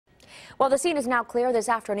Well, the scene is now clear this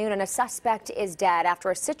afternoon, and a suspect is dead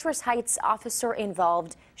after a Citrus Heights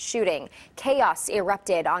officer-involved shooting. Chaos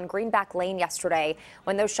erupted on Greenback Lane yesterday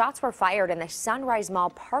when those shots were fired in the Sunrise Mall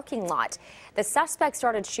parking lot. The suspect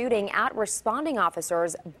started shooting at responding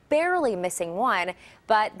officers, barely missing one,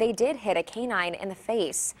 but they did hit a canine in the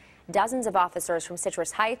face. Dozens of officers from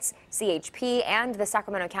Citrus Heights, CHP, and the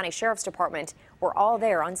Sacramento County Sheriff's Department were all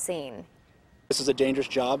there on scene. This is a dangerous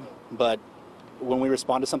job, but when we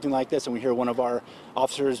respond to something like this and we hear one of our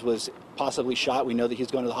officers was possibly shot, we know that he's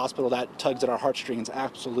going to the hospital. That tugs at our heartstrings,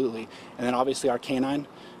 absolutely. And then obviously our canine.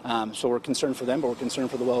 So we're concerned for them, but we're concerned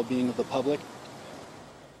for the well-being of the public.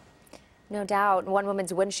 No doubt. One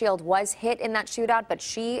woman's windshield was hit in that shootout, but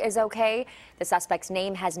she is okay. The suspect's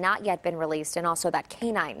name has not yet been released, and also that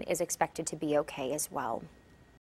canine is expected to be okay as well.